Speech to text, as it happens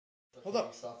Hold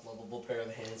up. Soft, lovable pair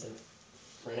of hands and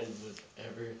friends would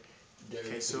ever dare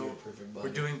Okay, to so be your perfect buddy.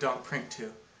 we're doing dog prank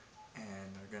 2, and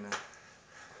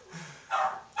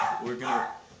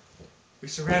we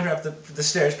saran wrapped the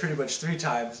stairs pretty much 3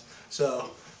 times,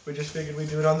 so we just figured we'd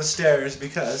do it on the stairs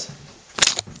because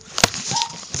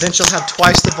then she'll have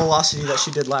twice the velocity that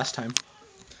she did last time.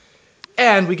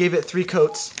 And we gave it 3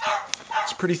 coats.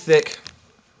 It's pretty thick.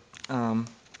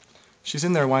 She's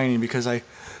in there whining because I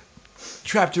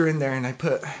trapped her in there and I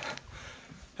put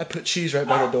cheese right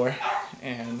by the door,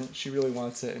 and she really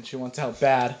wants it, and she wants it out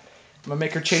bad. I'm gonna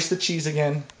make her chase the cheese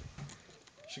again.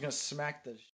 She's gonna smack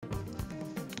the...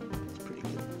 It's pretty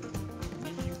good.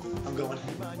 I'm going.